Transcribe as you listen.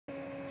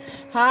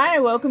Hi,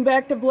 welcome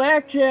back to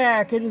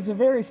Blackjack. It is a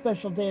very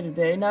special day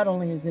today. Not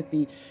only is it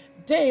the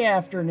day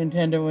after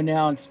Nintendo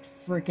announced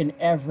frickin'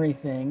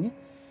 everything,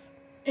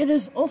 it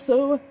is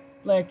also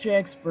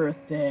Blackjack's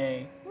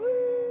birthday. Woo!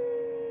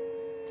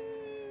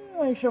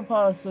 I shall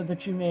pause so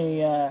that you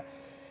may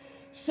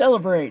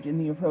celebrate in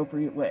the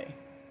appropriate way.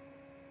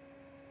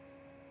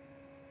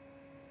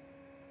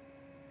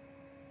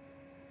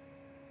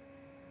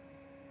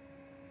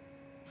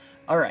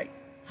 Alright,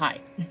 hi.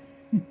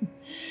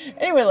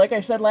 Anyway, like I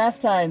said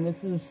last time,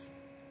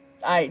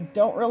 I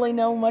don't really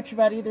know much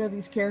about either of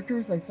these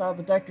characters. I saw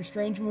the Doctor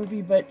Strange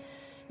movie, but,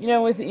 you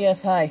know,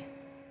 yes, hi.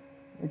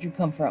 Where'd you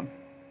come from?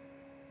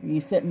 Are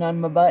you sitting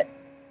on my butt?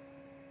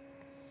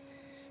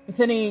 With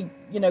any,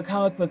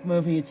 comic book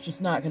movie, it's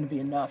just not going to be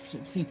enough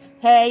to see,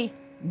 hey,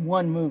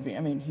 one movie.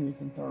 I mean, he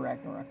was in Thor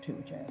Ragnarok too,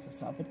 which I also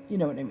saw, but you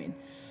know what I mean.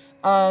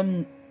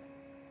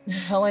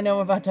 All I know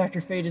about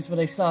Dr. Fate is what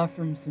I saw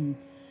from some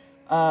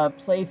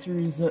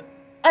playthroughs of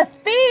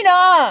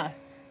Athena!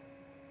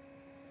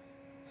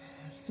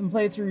 Some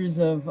playthroughs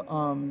of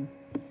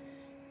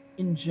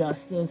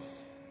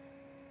Injustice.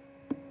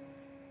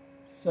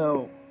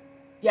 So,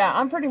 yeah,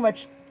 I'm pretty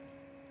much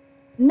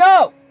in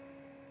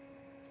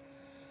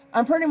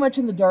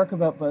the dark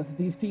about both of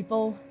these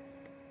people.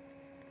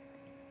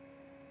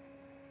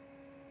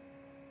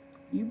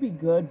 You be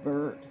good,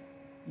 bird.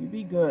 You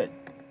be good.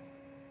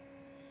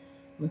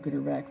 Look at her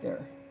back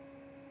there.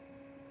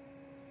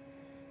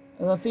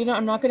 Athena,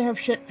 I'm not going to have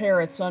shit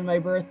parrots on my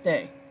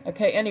birthday.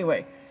 Okay,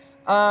 anyway.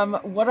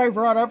 What I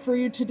brought up for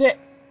you today...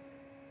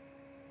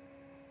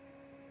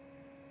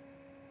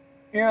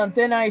 You're on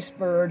thin ice,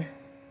 bird.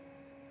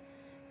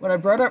 What I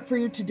brought up for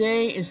you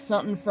today is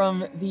something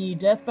from the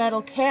Death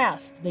Battle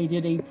cast. They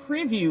did a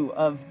preview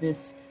of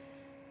this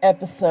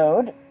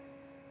episode.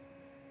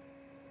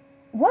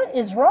 What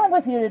is wrong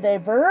with you today,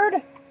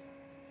 bird?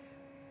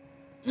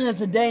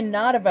 It's a day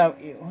not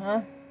about you,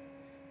 huh?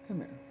 Come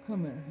here.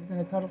 You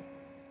gonna cuddle?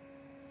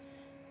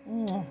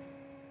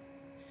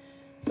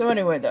 So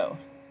anyway, though.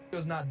 It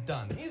was not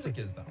done. The music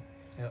is, though.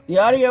 Yep. The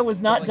audio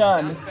was not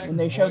done when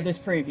they showed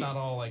this preview. It's not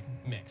all, like,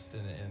 mixed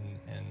and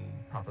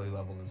properly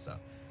leveled and stuff.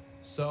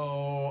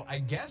 So, I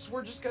guess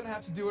we're just gonna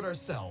have to do it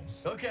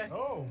ourselves. Okay.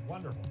 Oh,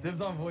 wonderful. Dibs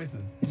on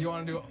voices. You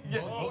want to do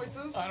both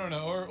voices? I don't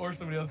know, or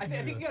somebody else can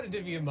I think you gotta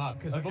divvy them up,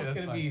 because they're both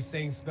gonna be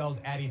saying spells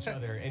at each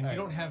other, and you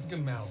don't have two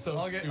mouths. So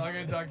I'll get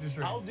Dr.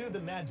 Strange. I'll do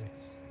the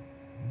magics.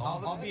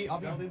 I'll be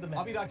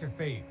Dr.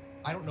 Fate.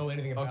 I don't know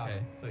anything about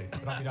it.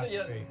 But I'll be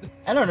Dr. Fate.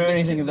 I don't know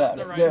anything about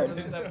it. Good.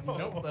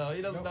 Nope, so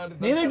he doesn't know.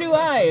 Neither do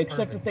I,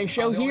 except that they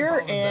show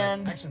here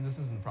and... Actually, this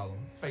isn't a problem.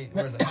 Fate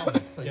wears a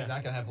helmet, so you're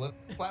not going to have lip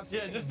flaps.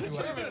 Yeah, just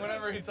determine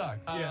whenever he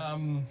talks.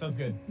 Sounds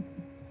good.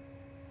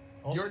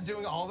 You're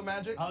doing all the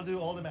magics? I'll do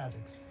all the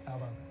magics. How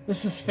about that?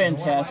 This is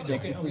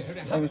fantastic.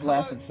 I was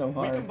laughing so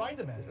hard. We combined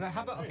the magic.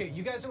 How about, okay,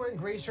 you guys are wearing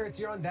gray shirts.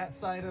 You're on that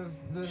side of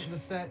the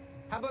set.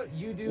 How about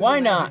you do Why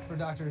the magic not? for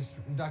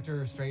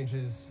Doctor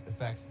Strange's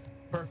effects?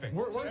 Perfect.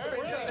 We're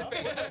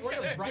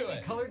a brightly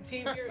colored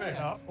team here.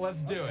 Yeah.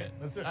 Let's do it.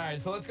 All right,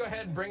 so let's go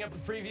ahead and bring up the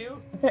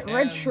preview. That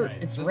red shirt,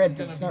 it's red,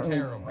 but it's not really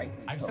terrible. bright.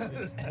 I've said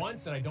this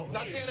once and I don't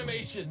Not the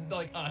animation,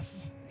 like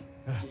us.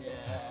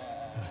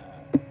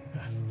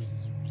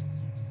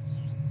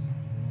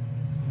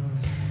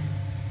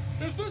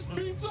 Is this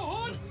Pizza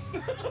Hut?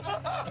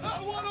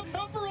 I want a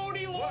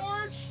pepperoni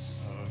large,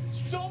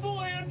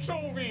 double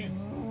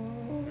anchovies.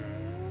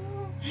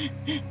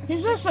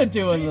 He's also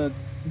doing the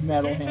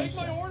metal hand. Take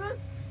my order?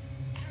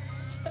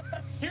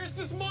 Here's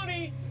this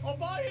money. I'll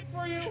buy it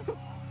for you.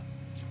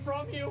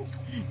 From you.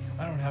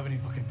 I don't have any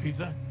fucking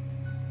pizza.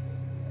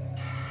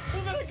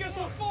 Well, then I guess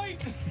we'll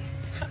fight.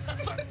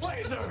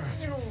 Laser!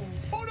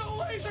 Oh no,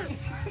 lasers!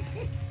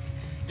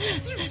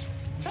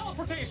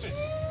 Teleportation.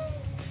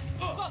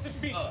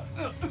 Sausage pizza.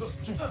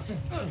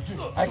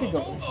 I could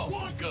go.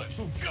 Oh, good.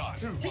 God.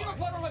 Peanut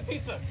butter on my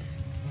pizza.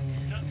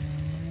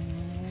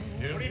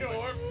 Here's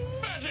more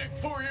magic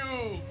for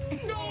you.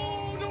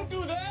 No, don't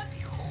do that.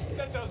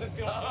 That doesn't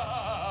feel good.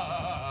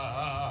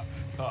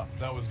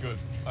 That was good.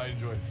 I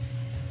enjoyed it.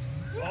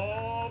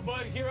 Oh,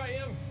 but here I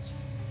am.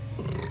 Jesus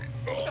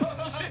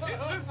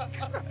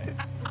Christ.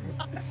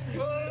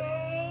 Oh,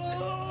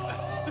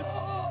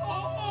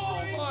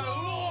 my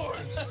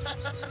Lord.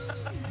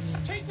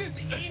 Take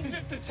this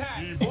Egypt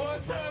attack.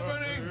 What's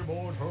happening?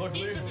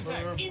 Egypt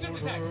attack. Egypt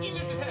attack.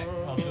 Egypt attack.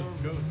 I'll just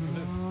go through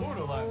this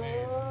portal I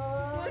made.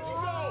 Where'd you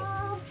go?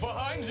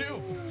 Behind you.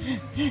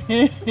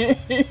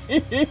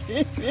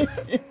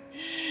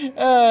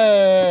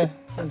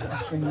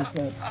 Let's bring this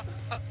up.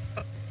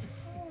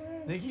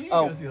 Nick, you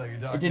Oh, go see, like, your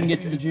dog. I didn't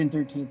get to the June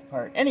 13th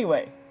part.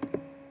 Anyway.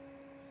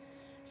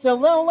 So,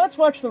 now let's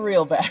watch the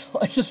real battle.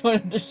 I just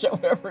wanted to show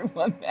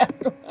everyone that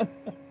one.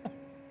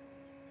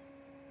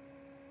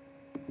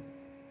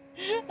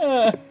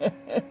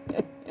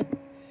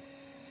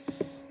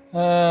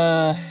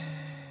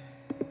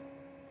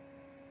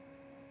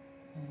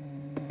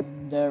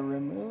 And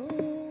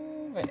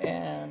remove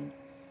and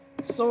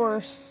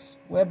source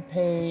web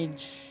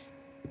page.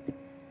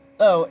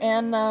 Oh,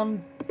 and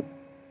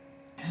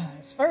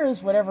as far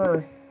as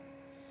whatever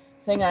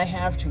thing I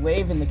have to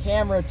wave in the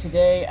camera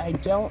today, I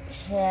don't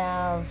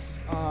have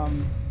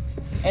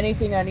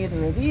anything on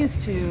either of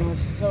these two,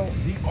 so...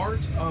 The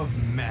art of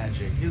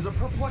magic is a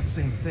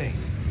perplexing thing.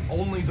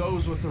 Only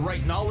those with the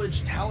right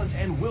knowledge, talent,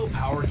 and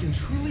willpower can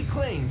truly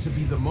claim to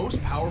be the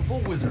most powerful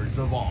wizards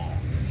of all.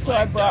 So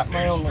I brought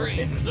my own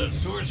Strange, the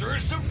Sorcerer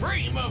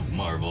Supreme of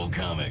Marvel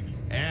Comics.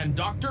 And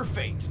Dr.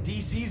 Fate,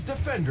 DC's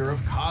defender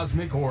of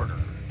cosmic order.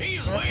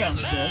 He's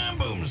wielding a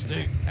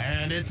boomstick.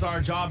 And it's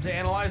our job to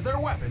analyze their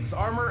weapons,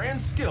 armor,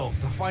 and skills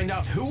to find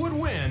out who would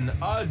win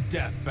a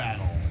death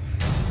battle.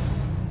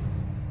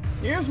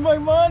 Here's my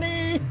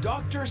money!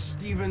 Dr.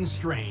 Stephen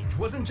Strange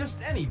wasn't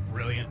just any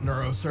brilliant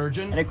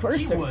neurosurgeon. And of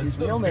course, he was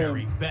the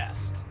very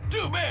best.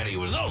 Too bad he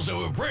was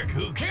also a prick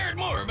who cared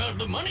more about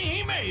the money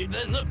he made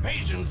than the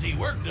patients he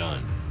worked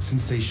on.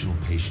 Sensational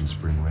patients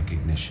bring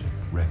recognition.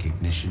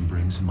 Recognition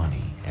brings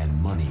money, and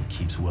money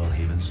keeps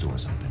Wellhaven's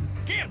doors open.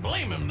 Can't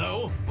blame him,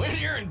 though. When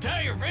your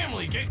entire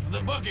family kicks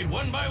the bucket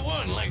one by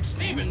one like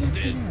Stevens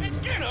did, it's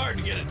kinda hard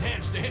to get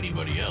attached to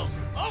anybody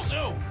else.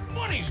 Also,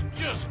 money's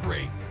just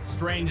great.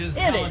 Strange's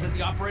talent at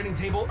the operating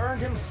table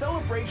earned him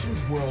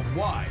celebrations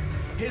worldwide.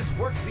 His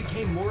work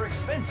became more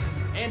expensive,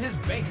 and his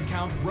bank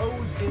account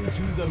rose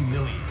into the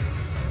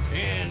millions.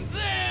 And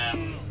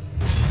then...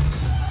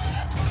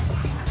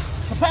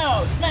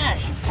 Pow!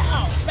 Smash!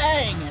 Pow!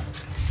 Bang!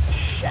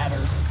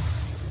 Shatter.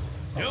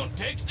 Don't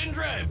text and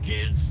drive,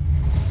 kids.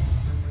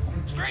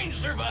 Strange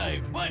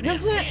survived, but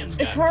his Wasn't hands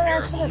it a got car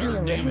terrible accident in the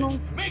nerve original?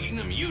 damage, making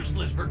them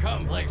useless for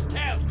complex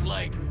tasks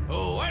like,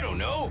 oh, I don't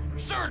know,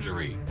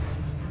 surgery.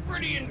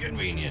 Pretty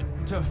inconvenient.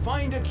 To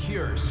find a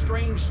cure,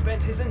 Strange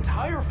spent his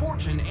entire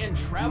fortune and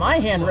traveled My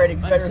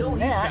handwriting's better until than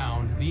he that.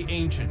 found the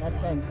Ancient That's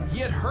One. saying something. He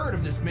had heard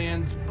of this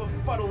man's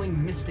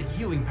befuddling mystic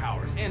healing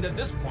powers, and at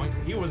this point,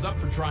 he was up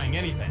for trying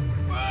anything.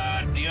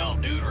 But the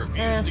old dude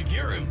refused to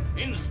cure him.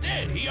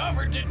 Instead, he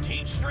offered to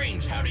teach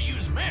Strange how to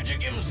use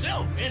magic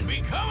himself and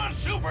become a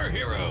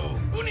superhero.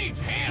 Who needs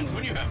hands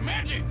when you have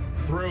magic?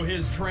 Through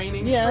his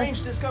training,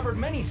 Strange discovered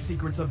many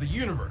secrets of the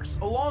universe,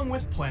 along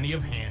with plenty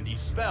of handy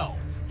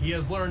spells. He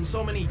has learned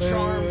so many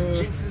charms,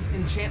 jinxes,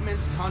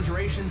 enchantments,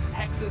 conjurations,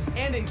 hexes,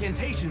 and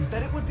incantations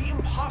that it would be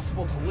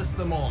impossible to list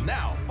them all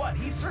now, but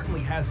he certainly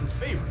has his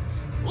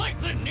favorites. Like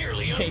the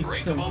nearly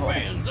unbreakable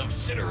bands of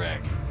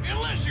Sidorak.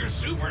 Unless you're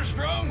super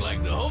strong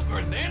like the Hulk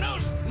or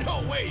Thanos,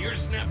 no way you're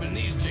snapping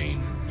these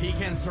chains. He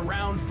can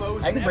surround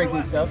foes in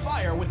everlasting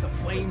fire with the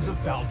flames of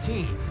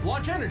Faltine,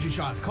 launch energy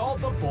shots called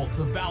the bolts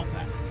of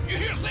Balthak. You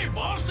hear say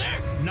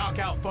Balthak? Knock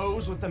out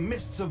foes with the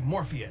mists of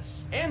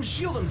Morpheus, and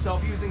shield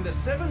himself using the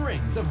 7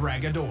 rings of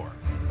Ragador.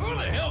 Who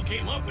the hell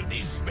came up with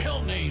these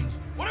spell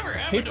names? Whatever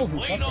happened to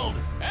plain old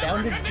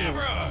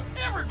Abracadabra?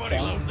 Everybody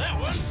loves that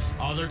one.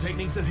 Other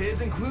techniques of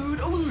his include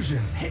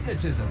illusions,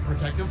 hypnotism,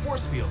 protective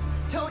force fields,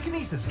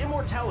 telekinesis,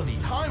 immortality,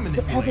 time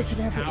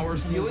manipulation, power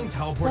stealing,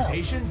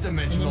 teleportation,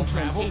 dimensional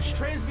travel,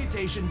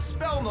 transmutation,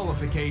 spell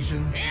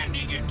nullification. And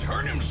he can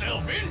turn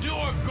himself into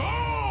a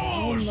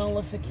ghost!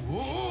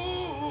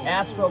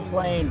 Astral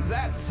plane.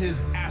 That's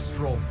his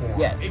astral form.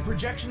 Yes. A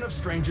projection of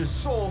Strange's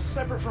soul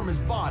separate from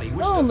his body,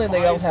 which Only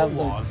they all defies the have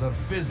laws of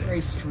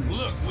physics.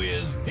 Look,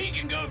 Wiz, he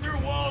can go through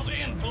walls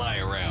and fly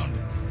around.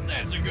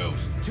 That's a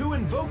ghost. To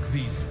invoke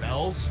these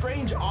spells,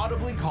 Strange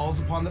audibly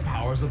calls upon the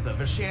powers of the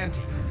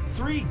Vishanti,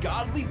 3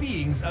 godly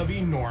beings of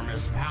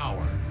enormous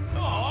power.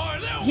 Oh,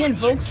 that He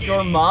invokes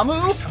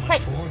Dormammu?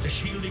 For the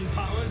shielding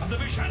powers of the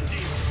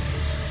Vishanti.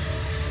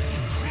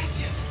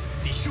 Impressive.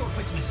 He sure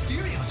puts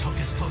Mysterio's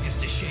hocus pocus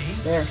to shame.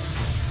 There.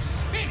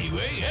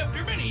 Anyway,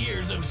 after many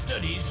years of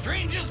studies,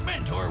 Strange's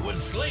mentor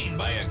was slain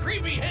by a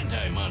creepy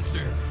hentai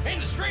monster,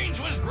 and Strange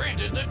was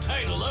granted the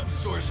title of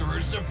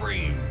Sorcerer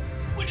Supreme,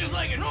 which is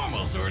like a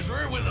normal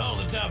sorcerer with all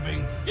the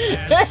toppings.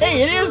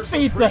 Hey, it is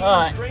Pizza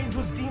Hut! Strange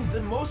was deemed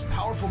the most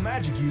powerful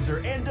magic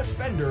user and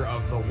defender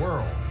of the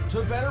world.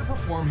 To better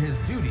perform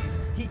his duties,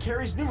 he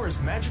carries numerous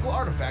magical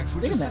artifacts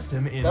which assist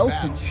him in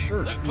battle.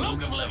 The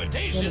Cloak of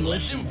Levitation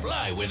lets him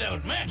fly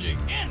without magic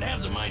and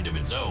has a mind of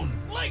its own,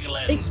 like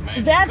Aladdin's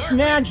magic carpet,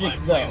 magic,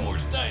 but though. way more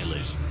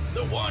stylish.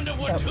 The Wand of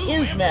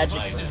Watum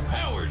amplifies his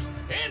powers,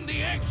 and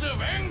the Axe of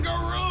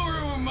Angaroo